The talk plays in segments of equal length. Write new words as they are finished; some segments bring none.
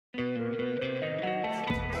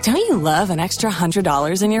Don't you love an extra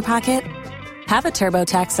 $100 in your pocket? Have a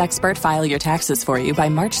TurboTax expert file your taxes for you by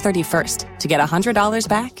March 31st to get $100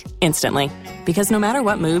 back instantly. Because no matter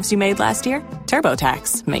what moves you made last year,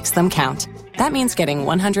 TurboTax makes them count. That means getting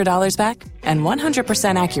 $100 back and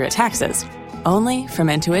 100% accurate taxes only from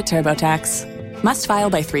Intuit TurboTax. Must file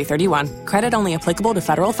by 3/31. Credit only applicable to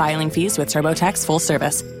federal filing fees with TurboTax full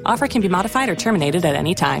service. Offer can be modified or terminated at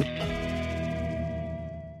any time.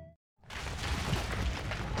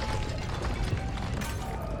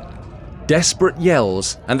 Desperate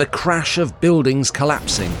yells and the crash of buildings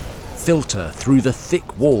collapsing filter through the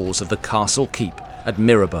thick walls of the castle keep at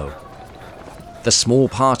Mirabeau. The small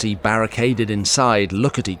party barricaded inside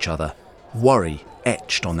look at each other, worry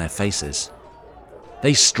etched on their faces.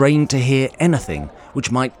 They strain to hear anything which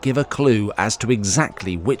might give a clue as to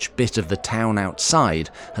exactly which bit of the town outside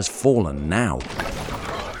has fallen now.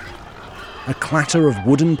 A clatter of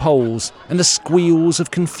wooden poles and the squeals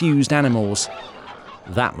of confused animals.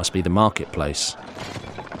 That must be the marketplace.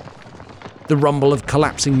 The rumble of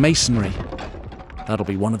collapsing masonry. That'll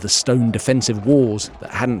be one of the stone defensive walls that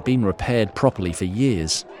hadn't been repaired properly for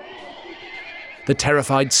years. The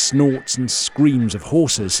terrified snorts and screams of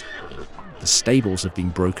horses. The stables have been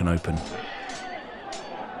broken open.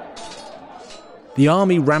 The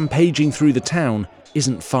army rampaging through the town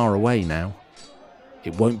isn't far away now.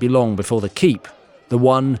 It won't be long before the keep, the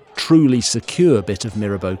one truly secure bit of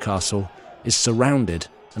Mirabeau Castle, is surrounded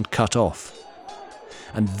and cut off.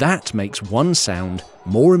 And that makes one sound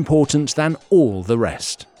more important than all the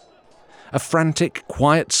rest. A frantic,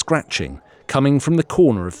 quiet scratching coming from the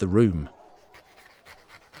corner of the room.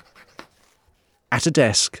 At a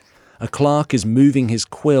desk, a clerk is moving his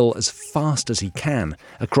quill as fast as he can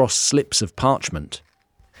across slips of parchment.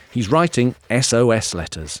 He's writing SOS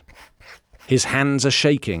letters. His hands are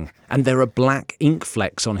shaking and there are black ink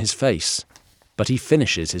flecks on his face, but he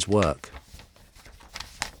finishes his work.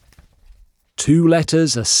 2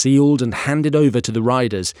 letters are sealed and handed over to the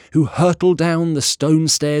riders, who hurtle down the stone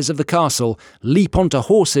stairs of the castle, leap onto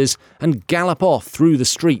horses, and gallop off through the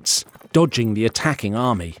streets, dodging the attacking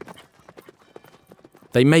army.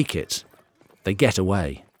 They make it. They get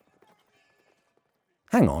away.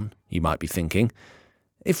 Hang on, you might be thinking.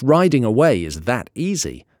 If riding away is that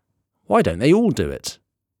easy, why don't they all do it?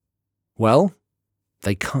 Well,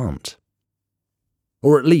 they can't.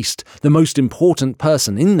 Or at least the most important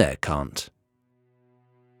person in there can't.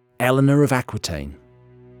 Eleanor of Aquitaine.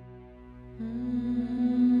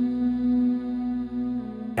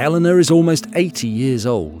 Eleanor is almost 80 years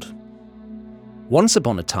old. Once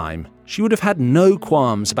upon a time, she would have had no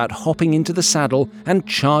qualms about hopping into the saddle and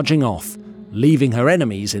charging off, leaving her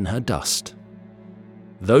enemies in her dust.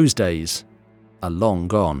 Those days are long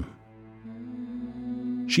gone.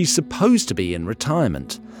 She's supposed to be in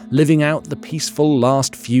retirement, living out the peaceful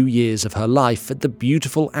last few years of her life at the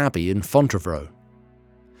beautiful abbey in Fontevraud.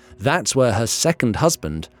 That's where her second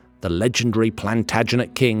husband, the legendary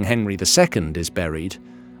Plantagenet King Henry II, is buried,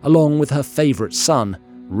 along with her favourite son,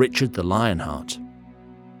 Richard the Lionheart.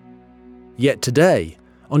 Yet today,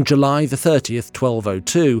 on July the 30th,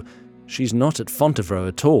 1202, she's not at Fontevraud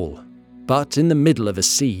at all, but in the middle of a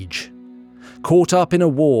siege, caught up in a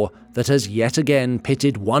war that has yet again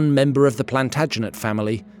pitted one member of the Plantagenet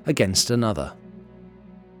family against another.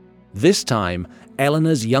 This time,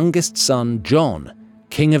 Eleanor's youngest son, John,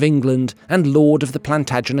 King of England and Lord of the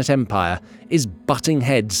Plantagenet Empire, is butting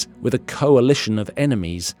heads with a coalition of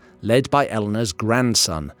enemies led by Eleanor's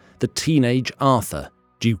grandson, the teenage Arthur,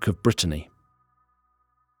 Duke of Brittany.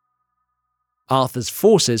 Arthur's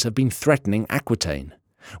forces have been threatening Aquitaine,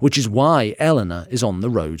 which is why Eleanor is on the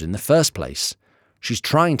road in the first place. She's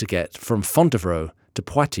trying to get from Fontevraud to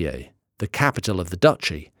Poitiers, the capital of the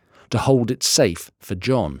duchy, to hold it safe for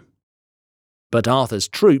John. But Arthur's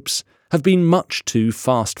troops have been much too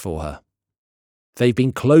fast for her. They've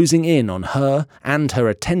been closing in on her and her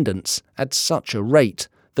attendants at such a rate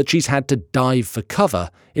that she's had to dive for cover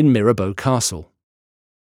in Mirabeau Castle.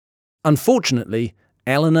 Unfortunately,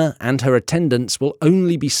 Eleanor and her attendants will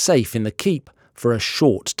only be safe in the keep for a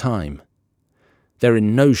short time. They're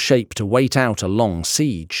in no shape to wait out a long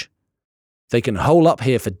siege. They can hole up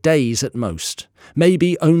here for days at most,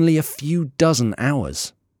 maybe only a few dozen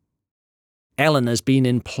hours. Eleanor's been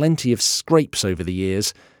in plenty of scrapes over the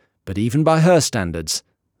years, but even by her standards,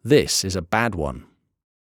 this is a bad one.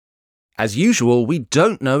 As usual, we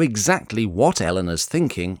don't know exactly what Eleanor's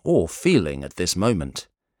thinking or feeling at this moment.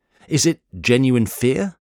 Is it genuine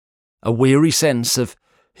fear? A weary sense of,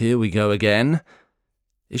 here we go again?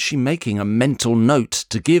 Is she making a mental note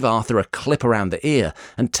to give Arthur a clip around the ear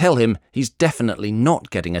and tell him he's definitely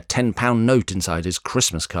not getting a £10 note inside his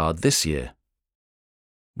Christmas card this year?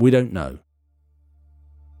 We don't know.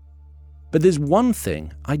 But there's one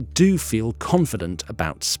thing I do feel confident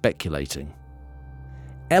about speculating.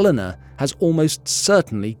 Eleanor has almost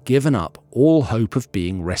certainly given up all hope of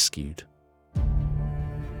being rescued.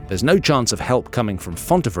 There's no chance of help coming from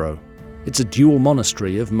Fontevraud. It's a dual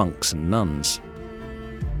monastery of monks and nuns.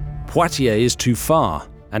 Poitiers is too far,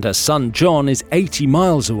 and her son John is 80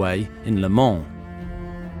 miles away in Le Mans.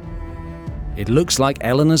 It looks like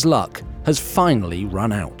Eleanor's luck has finally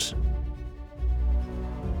run out.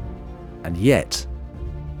 And yet,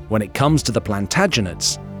 when it comes to the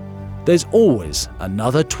Plantagenets, there's always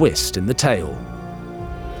another twist in the tale.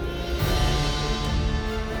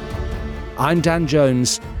 I'm Dan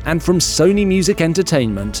Jones, and from Sony Music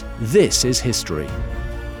Entertainment, this is History.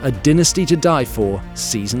 A Dynasty to Die For,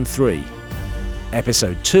 Season 3.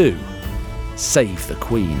 Episode 2, Save the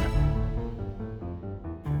Queen.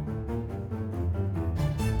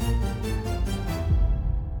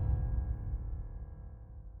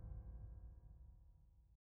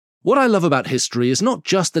 What I love about history is not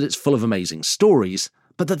just that it's full of amazing stories,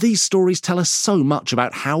 but that these stories tell us so much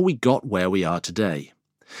about how we got where we are today.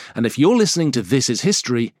 And if you're listening to This Is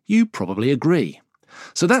History, you probably agree.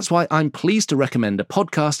 So that's why I'm pleased to recommend a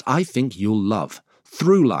podcast I think you'll love,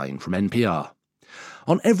 Throughline from NPR.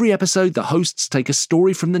 On every episode, the hosts take a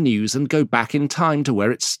story from the news and go back in time to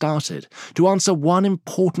where it started, to answer one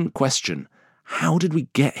important question: how did we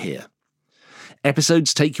get here?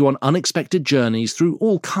 Episodes take you on unexpected journeys through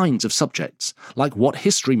all kinds of subjects, like what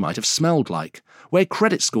history might have smelled like, where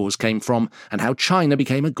credit scores came from, and how China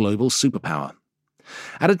became a global superpower.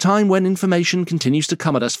 At a time when information continues to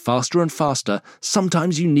come at us faster and faster,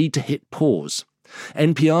 sometimes you need to hit pause.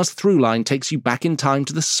 NPR's Throughline takes you back in time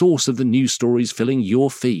to the source of the news stories filling your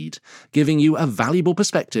feed, giving you a valuable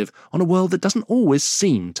perspective on a world that doesn't always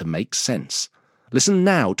seem to make sense. Listen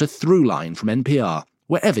now to Throughline from NPR,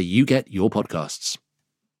 wherever you get your podcasts.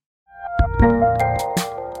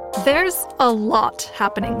 There's a lot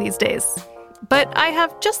happening these days, but I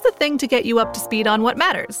have just the thing to get you up to speed on what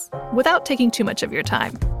matters, without taking too much of your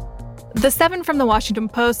time. The 7 from the Washington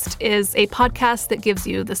Post is a podcast that gives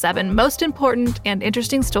you the 7 most important and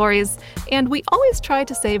interesting stories, and we always try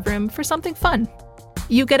to save room for something fun.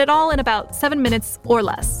 You get it all in about 7 minutes or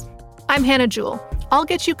less. I'm Hannah Jewell. I'll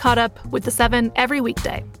get you caught up with the 7 every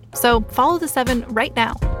weekday. So follow the 7 right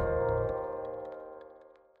now.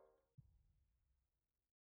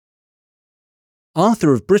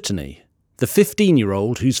 Arthur of Brittany, the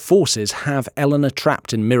 15-year-old whose forces have Eleanor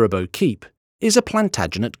trapped in Mirabeau Keep, is a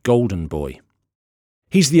Plantagenet golden boy.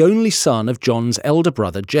 He's the only son of John's elder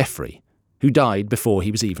brother Geoffrey, who died before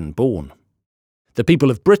he was even born. The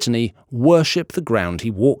people of Brittany worship the ground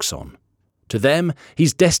he walks on. To them,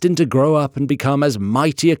 he's destined to grow up and become as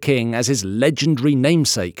mighty a king as his legendary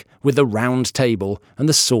namesake with the round table and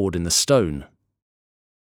the sword in the stone.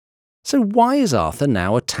 So why is Arthur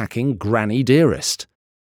now attacking Granny Dearest?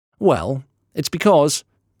 Well, it's because,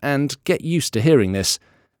 and get used to hearing this,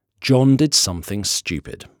 John did something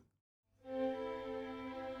stupid.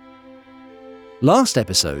 Last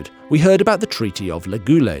episode, we heard about the Treaty of Le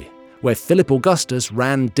Goulet, where Philip Augustus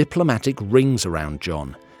ran diplomatic rings around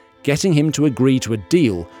John, getting him to agree to a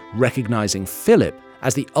deal recognising Philip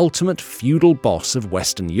as the ultimate feudal boss of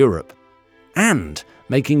Western Europe, and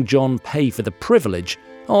making John pay for the privilege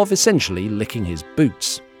of essentially licking his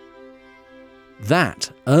boots.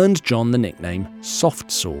 That earned John the nickname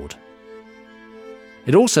Soft Sword.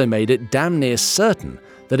 It also made it damn near certain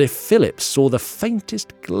that if Philip saw the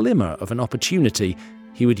faintest glimmer of an opportunity,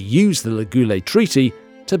 he would use the Le Goulet Treaty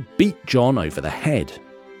to beat John over the head.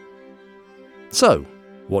 So,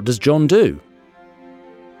 what does John do?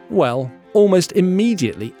 Well, almost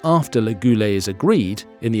immediately after Le Goulet is agreed,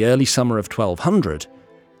 in the early summer of 1200,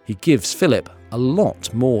 he gives Philip a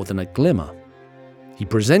lot more than a glimmer. He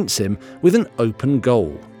presents him with an open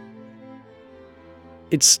goal.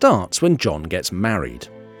 It starts when John gets married.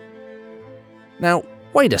 Now,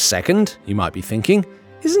 wait a second, you might be thinking,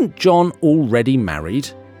 isn't John already married?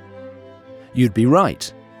 You'd be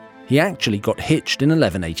right. He actually got hitched in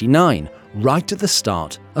 1189, right at the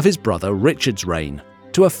start of his brother Richard's reign,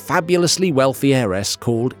 to a fabulously wealthy heiress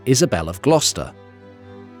called Isabel of Gloucester.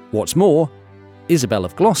 What's more, Isabel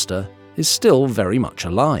of Gloucester is still very much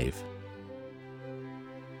alive.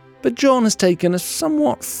 But John has taken a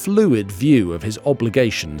somewhat fluid view of his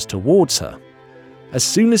obligations towards her. As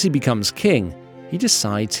soon as he becomes king, he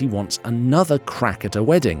decides he wants another crack at a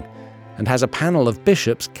wedding, and has a panel of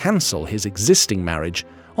bishops cancel his existing marriage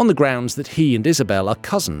on the grounds that he and Isabel are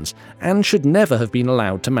cousins and should never have been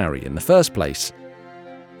allowed to marry in the first place.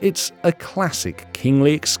 It's a classic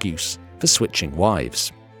kingly excuse for switching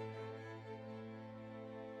wives.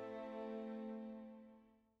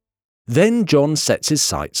 Then John sets his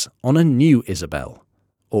sights on a new Isabel,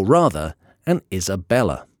 or rather, an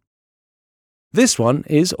Isabella. This one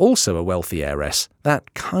is also a wealthy heiress,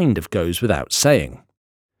 that kind of goes without saying.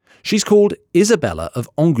 She's called Isabella of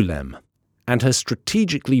Angoulême, and her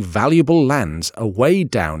strategically valuable lands are way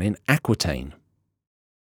down in Aquitaine.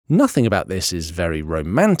 Nothing about this is very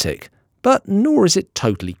romantic, but nor is it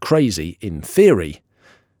totally crazy in theory,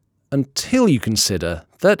 until you consider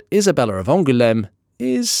that Isabella of Angoulême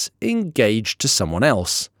is engaged to someone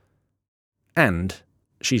else. And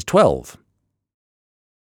she's 12.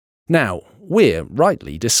 Now, we're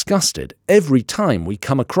rightly disgusted every time we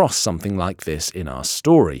come across something like this in our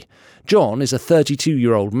story. John is a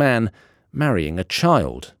 32-year-old man marrying a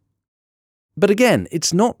child. But again,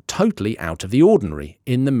 it's not totally out of the ordinary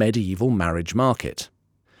in the medieval marriage market.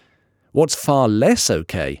 What's far less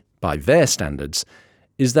okay, by their standards,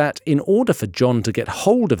 is that in order for John to get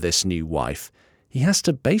hold of this new wife, he has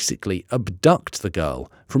to basically abduct the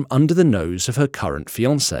girl from under the nose of her current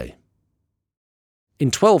fiancé. In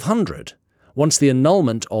 1200, once the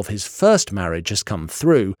annulment of his first marriage has come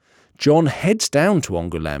through, John heads down to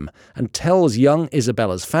Angoulême and tells young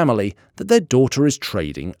Isabella's family that their daughter is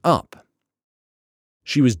trading up.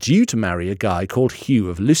 She was due to marry a guy called Hugh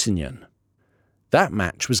of Lusignan. That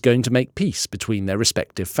match was going to make peace between their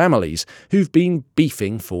respective families, who've been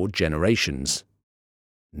beefing for generations.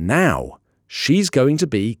 Now, she's going to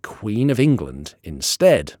be Queen of England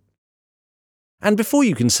instead. And before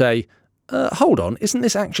you can say, hold on, isn't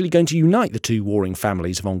this actually going to unite the two warring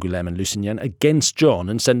families of Angoulême and Lusignan against John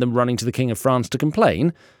and send them running to the King of France to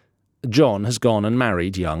complain? John has gone and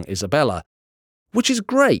married young Isabella, which is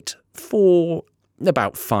great for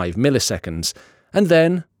about 5 milliseconds, and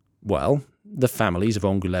then, well, the families of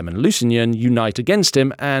Angoulême and Lusignan unite against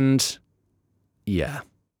him and... yeah.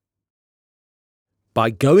 By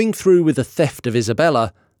going through with the theft of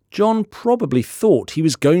Isabella, John probably thought he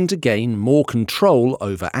was going to gain more control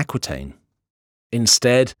over Aquitaine.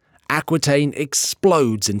 Instead, Aquitaine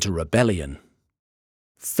explodes into rebellion.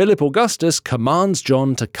 Philip Augustus commands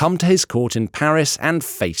John to come to his court in Paris and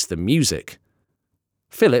face the music.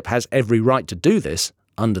 Philip has every right to do this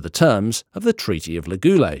under the terms of the Treaty of Le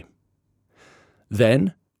Goulet.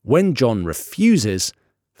 Then, when John refuses,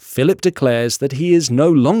 Philip declares that he is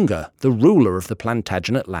no longer the ruler of the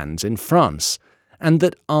Plantagenet lands in France, and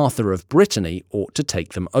that Arthur of Brittany ought to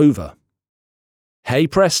take them over. Hey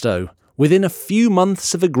presto, within a few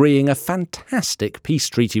months of agreeing a fantastic peace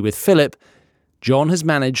treaty with Philip, John has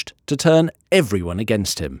managed to turn everyone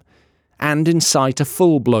against him, and incite a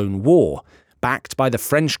full-blown war, backed by the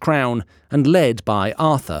French crown and led by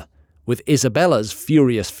Arthur, with Isabella's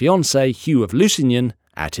furious fiancé Hugh of Lusignan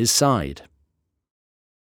at his side.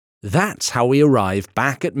 That's how we arrive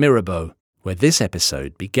back at Mirabeau, where this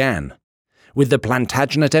episode began, with the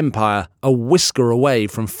Plantagenet Empire a whisker away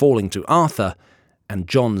from falling to Arthur, and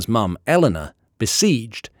John's mum Eleanor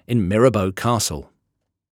besieged in Mirabeau Castle.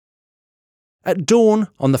 At dawn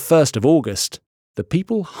on the 1st of August, the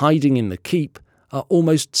people hiding in the keep are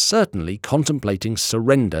almost certainly contemplating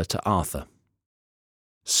surrender to Arthur.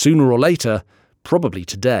 Sooner or later, probably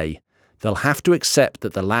today, they'll have to accept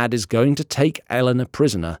that the lad is going to take Eleanor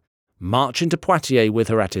prisoner, march into Poitiers with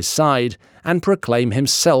her at his side, and proclaim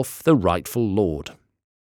himself the rightful lord.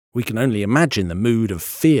 We can only imagine the mood of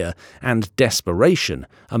fear and desperation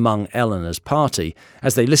among Eleanor's party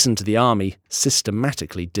as they listen to the army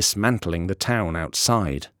systematically dismantling the town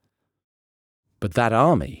outside. But that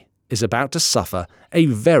army is about to suffer a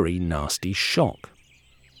very nasty shock.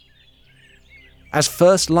 As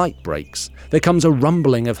first light breaks, there comes a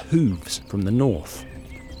rumbling of hooves from the north.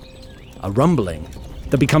 A rumbling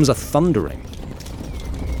that becomes a thundering.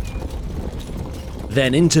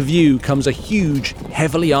 Then into view comes a huge,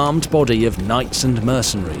 heavily armed body of knights and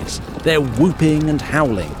mercenaries. They're whooping and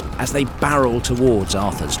howling as they barrel towards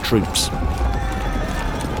Arthur's troops.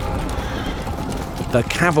 The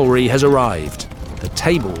cavalry has arrived. The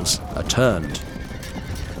tables are turned.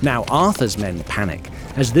 Now Arthur's men panic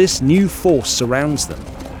as this new force surrounds them,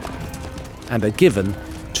 and are given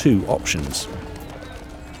 2 options: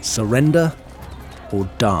 surrender or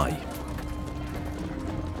die.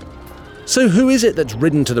 So who is it that's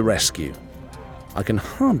ridden to the rescue? I can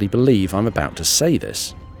hardly believe I'm about to say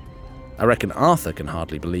this. I reckon Arthur can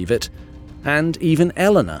hardly believe it, and even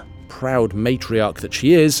Eleanor, proud matriarch that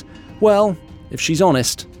she is, well, if she's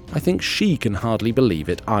honest, I think she can hardly believe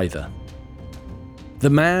it either. The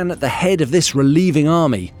man at the head of this relieving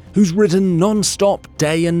army, who's ridden non-stop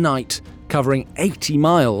day and night, covering 80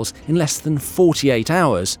 miles in less than 48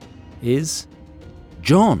 hours, is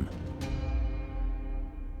John.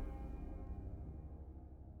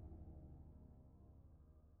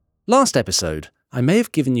 Last episode, I may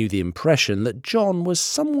have given you the impression that John was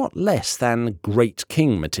somewhat less than great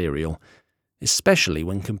king material, especially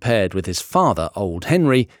when compared with his father, Old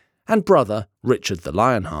Henry, and brother, Richard the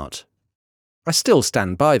Lionheart. I still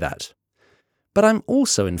stand by that. But I'm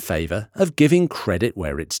also in favour of giving credit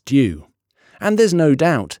where it's due. And there's no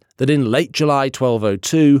doubt that in late July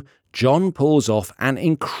 1202, John pulls off an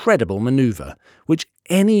incredible manoeuvre, which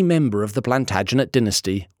any member of the Plantagenet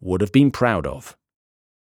dynasty would have been proud of.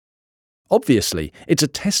 Obviously, it's a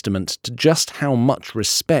testament to just how much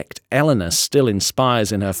respect Eleanor still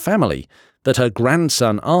inspires in her family that her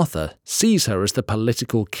grandson Arthur sees her as the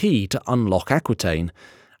political key to unlock Aquitaine,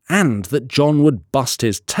 and that John would bust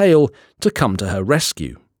his tail to come to her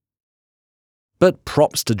rescue. But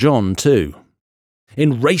props to John too.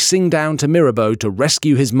 In racing down to Mirabeau to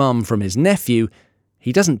rescue his mum from his nephew,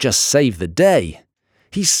 he doesn't just save the day,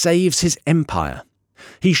 he saves his empire.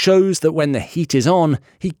 He shows that when the heat is on,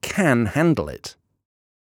 he can handle it.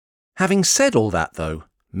 Having said all that, though,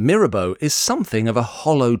 Mirabeau is something of a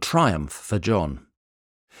hollow triumph for John.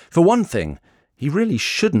 For one thing, he really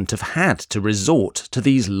shouldn't have had to resort to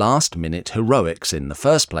these last-minute heroics in the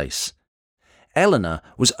first place. Eleanor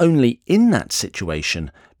was only in that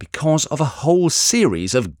situation because of a whole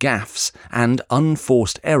series of gaffes and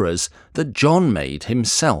unforced errors that John made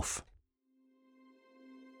himself.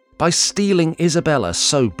 By stealing Isabella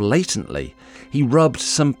so blatantly, he rubbed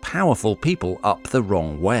some powerful people up the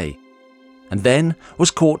wrong way, and then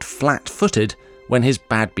was caught flat-footed when his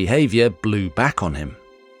bad behaviour blew back on him.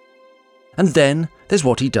 And then there's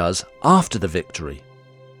what he does after the victory.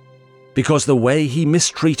 Because the way he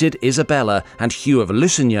mistreated Isabella and Hugh of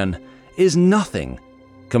Lusignan is nothing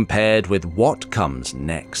compared with what comes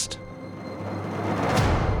next.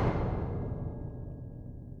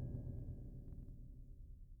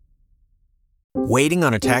 Waiting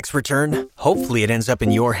on a tax return? Hopefully it ends up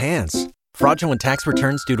in your hands. Fraudulent tax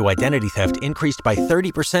returns due to identity theft increased by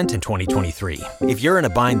 30% in 2023. If you're in a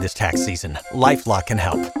bind this tax season, LifeLock can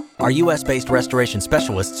help. Our U.S.-based restoration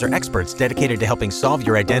specialists are experts dedicated to helping solve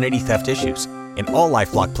your identity theft issues. And all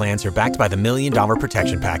LifeLock plans are backed by the $1 Million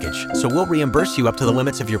Protection Package. So we'll reimburse you up to the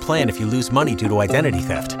limits of your plan if you lose money due to identity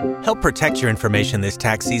theft. Help protect your information this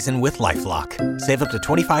tax season with LifeLock. Save up to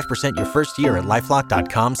 25% your first year at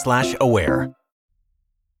LifeLock.com/aware.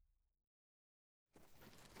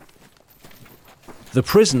 The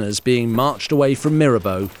prisoners being marched away from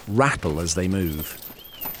Mirabeau rattle as they move.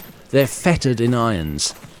 They're fettered in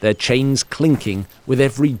irons, their chains clinking with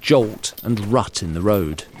every jolt and rut in the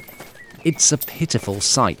road. It's a pitiful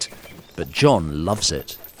sight, but John loves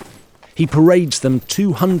it. He parades them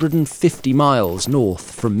 250 miles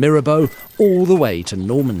north from Mirabeau all the way to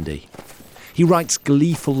Normandy. He writes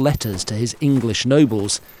gleeful letters to his English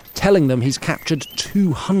nobles, telling them he's captured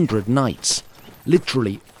 200 knights.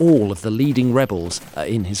 Literally all of the leading rebels are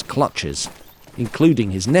in his clutches, including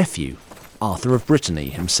his nephew, Arthur of Brittany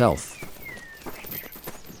himself.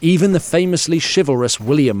 Even the famously chivalrous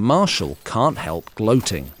William Marshal can't help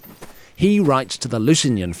gloating. He writes to the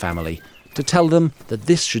Lusignan family to tell them that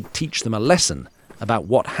this should teach them a lesson about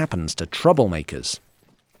what happens to troublemakers.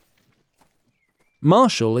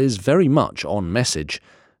 Marshal is very much on message,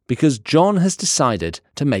 because John has decided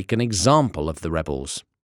to make an example of the rebels.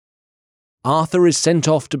 Arthur is sent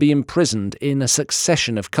off to be imprisoned in a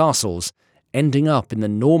succession of castles, ending up in the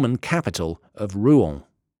Norman capital of Rouen.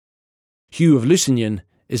 Hugh of Lusignan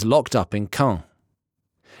is locked up in Caen,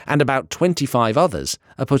 and about 25 others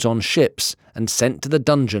are put on ships and sent to the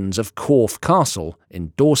dungeons of Corfe Castle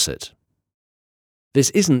in Dorset. This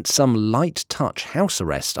isn't some light-touch house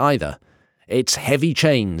arrest either. It's heavy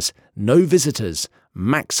chains, no visitors,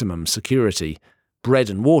 maximum security, bread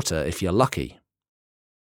and water if you're lucky.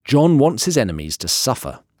 John wants his enemies to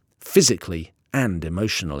suffer, physically and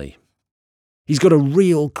emotionally. He's got a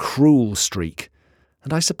real cruel streak,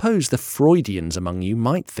 and I suppose the Freudians among you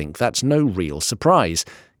might think that's no real surprise,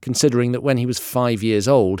 considering that when he was 5 years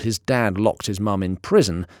old, his dad locked his mum in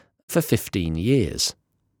prison for 15 years.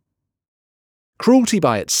 Cruelty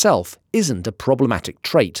by itself isn't a problematic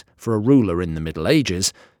trait for a ruler in the Middle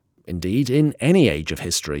Ages, indeed in any age of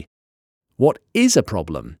history. What is a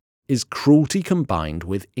problem is cruelty combined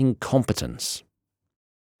with incompetence.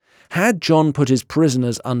 Had John put his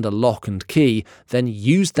prisoners under lock and key, then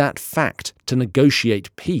used that fact to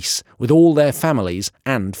negotiate peace with all their families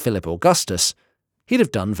and Philip Augustus, he'd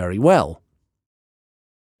have done very well.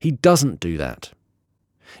 He doesn't do that.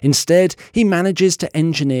 Instead, he manages to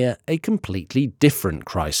engineer a completely different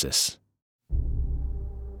crisis.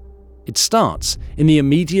 It starts in the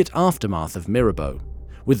immediate aftermath of Mirabeau,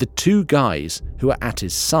 with the two guys who are at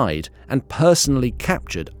his side and personally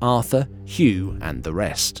captured Arthur, Hugh, and the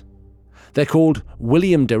rest. They're called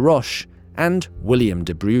William de Roche and William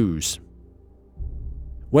de Bruges.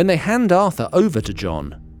 When they hand Arthur over to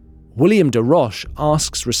John, William de Roche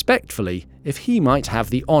asks respectfully if he might have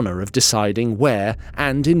the honour of deciding where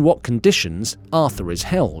and in what conditions Arthur is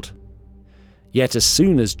held. Yet as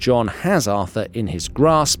soon as John has Arthur in his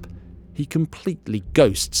grasp, he completely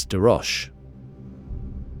ghosts de Roche.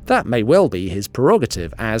 That may well be his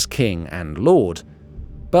prerogative as king and lord,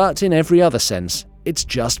 but in every other sense, it's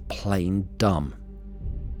just plain dumb.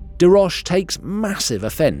 De Roche takes massive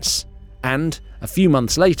offence, and a few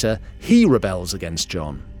months later, he rebels against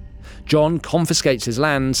John. John confiscates his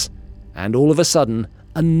lands, and all of a sudden,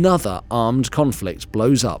 another armed conflict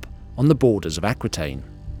blows up on the borders of Aquitaine.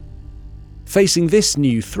 Facing this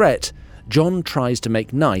new threat, John tries to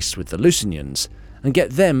make nice with the Lusignans and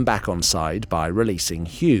get them back on side by releasing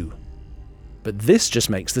Hugh. But this just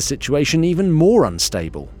makes the situation even more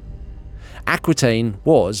unstable. Aquitaine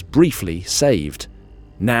was briefly saved.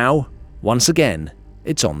 Now, once again,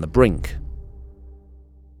 it's on the brink.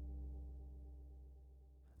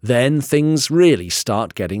 Then things really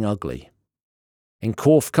start getting ugly. In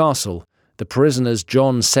Corfe Castle, the prisoners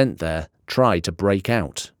John sent there try to break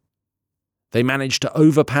out. They manage to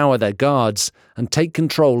overpower their guards and take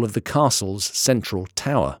control of the castle's central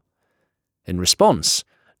tower. In response,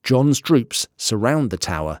 John's troops surround the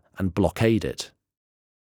tower and blockade it.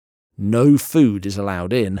 No food is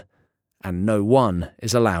allowed in, and no one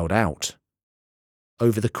is allowed out.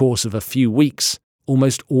 Over the course of a few weeks,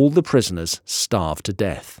 almost all the prisoners starve to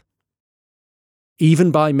death.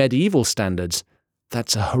 Even by medieval standards,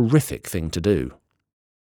 that's a horrific thing to do.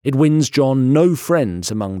 It wins John no friends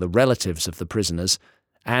among the relatives of the prisoners,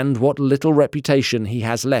 and what little reputation he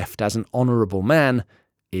has left as an honourable man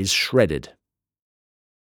is shredded.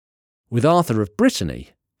 With Arthur of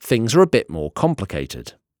Brittany, things are a bit more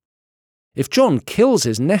complicated. If John kills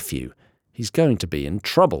his nephew, he's going to be in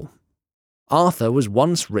trouble. Arthur was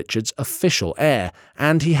once Richard's official heir,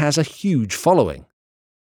 and he has a huge following.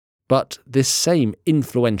 But this same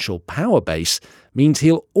influential power base means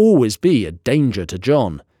he'll always be a danger to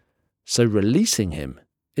John, so releasing him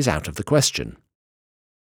is out of the question.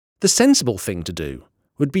 The sensible thing to do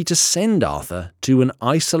would be to send Arthur to an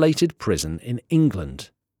isolated prison in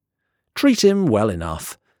England. Treat him well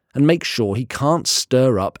enough, and make sure he can't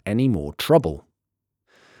stir up any more trouble.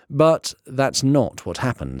 But that's not what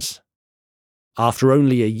happens. After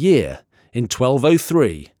only a year, in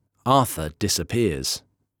 1203, Arthur disappears.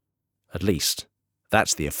 At least,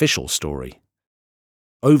 that's the official story.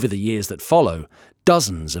 Over the years that follow,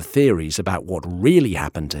 dozens of theories about what really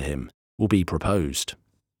happened to him will be proposed.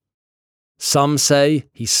 Some say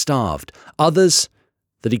he starved, others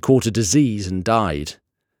that he caught a disease and died.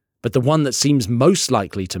 But the one that seems most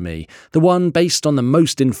likely to me, the one based on the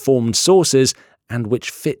most informed sources, and which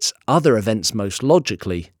fits other events most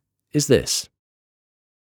logically, is this.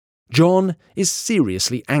 John is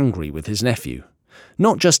seriously angry with his nephew,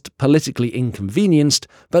 not just politically inconvenienced,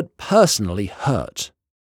 but personally hurt.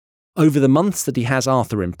 Over the months that he has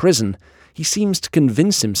Arthur in prison, he seems to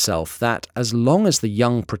convince himself that as long as the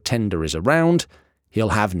young pretender is around, he'll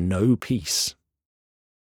have no peace.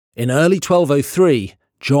 In early 1203,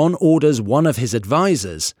 John orders one of his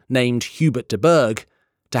advisors, named Hubert de Burgh,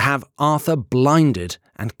 to have Arthur blinded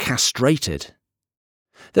and castrated.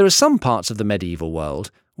 There are some parts of the medieval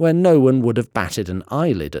world where no one would have batted an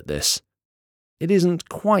eyelid at this. It isn't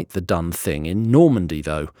quite the done thing in Normandy,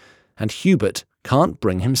 though, and Hubert can't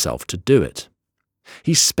bring himself to do it.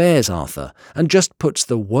 He spares Arthur and just puts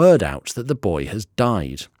the word out that the boy has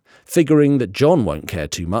died, figuring that John won't care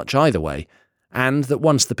too much either way, and that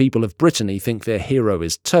once the people of Brittany think their hero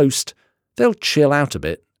is toast, they'll chill out a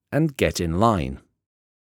bit and get in line.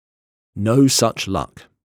 No such luck.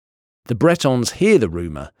 The Bretons hear the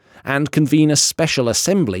rumour and convene a special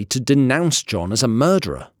assembly to denounce John as a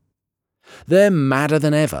murderer. They're madder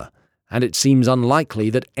than ever, and it seems unlikely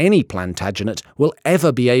that any Plantagenet will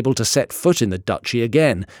ever be able to set foot in the duchy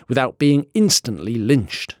again without being instantly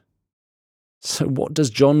lynched. So what does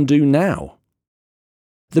John do now?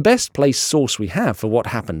 The best placed source we have for what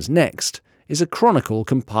happens next is a chronicle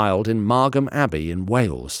compiled in Margam Abbey in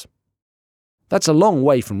Wales. That's a long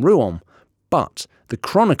way from Rouen, but the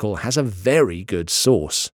chronicle has a very good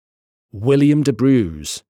source. William de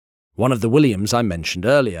Bruges, one of the Williams I mentioned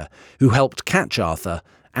earlier, who helped catch Arthur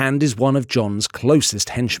and is one of John's closest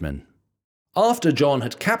henchmen. After John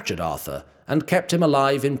had captured Arthur and kept him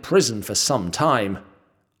alive in prison for some time,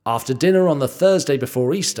 after dinner on the Thursday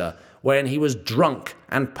before Easter, when he was drunk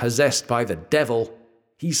and possessed by the devil,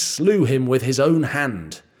 he slew him with his own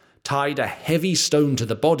hand, tied a heavy stone to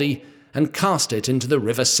the body, and cast it into the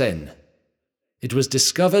river Seine. It was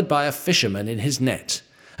discovered by a fisherman in his net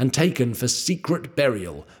and taken for secret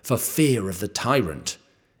burial for fear of the tyrant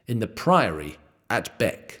in the priory at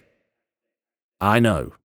Bec. I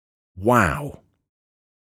know. Wow.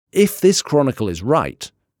 If this chronicle is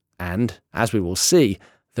right, and, as we will see,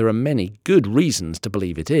 there are many good reasons to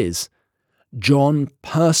believe it is, John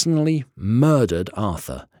personally murdered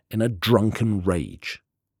Arthur in a drunken rage.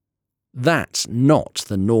 That's not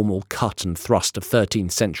the normal cut and thrust of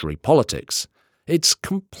 13th century politics. It's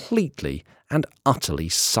completely and utterly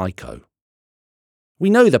psycho. We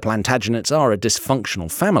know the Plantagenets are a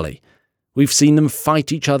dysfunctional family. We've seen them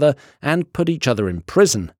fight each other and put each other in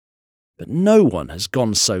prison. But no one has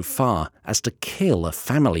gone so far as to kill a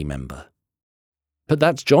family member. But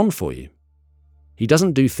that's John for you. He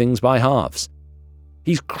doesn't do things by halves.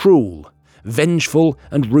 He's cruel, vengeful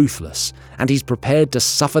and ruthless, and he's prepared to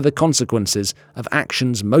suffer the consequences of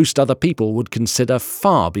actions most other people would consider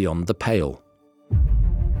far beyond the pale.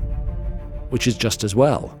 Which is just as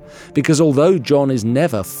well, because although John is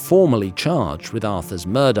never formally charged with Arthur's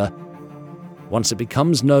murder, once it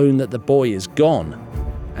becomes known that the boy is gone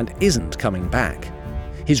and isn't coming back,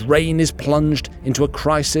 his reign is plunged into a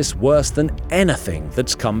crisis worse than anything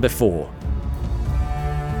that's come before.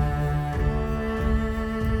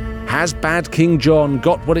 Has bad King John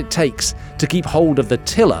got what it takes to keep hold of the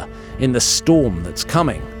tiller in the storm that's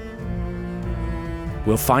coming?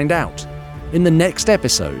 We'll find out in the next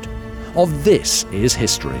episode of This Is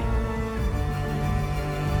History.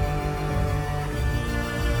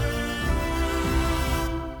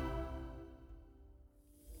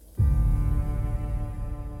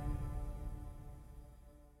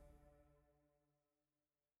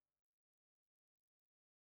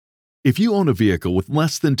 If you own a vehicle with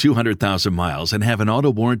less than 200,000 miles and have an auto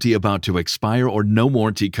warranty about to expire or no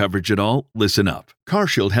warranty coverage at all, listen up.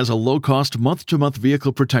 CarShield has a low-cost month-to-month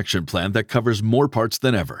vehicle protection plan that covers more parts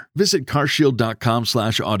than ever. Visit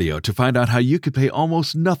carshield.com/audio to find out how you could pay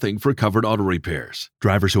almost nothing for covered auto repairs.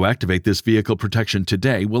 Drivers who activate this vehicle protection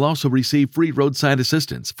today will also receive free roadside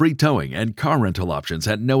assistance, free towing, and car rental options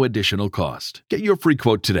at no additional cost. Get your free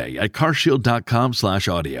quote today at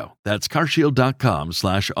carshield.com/audio. That's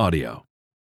carshield.com/audio.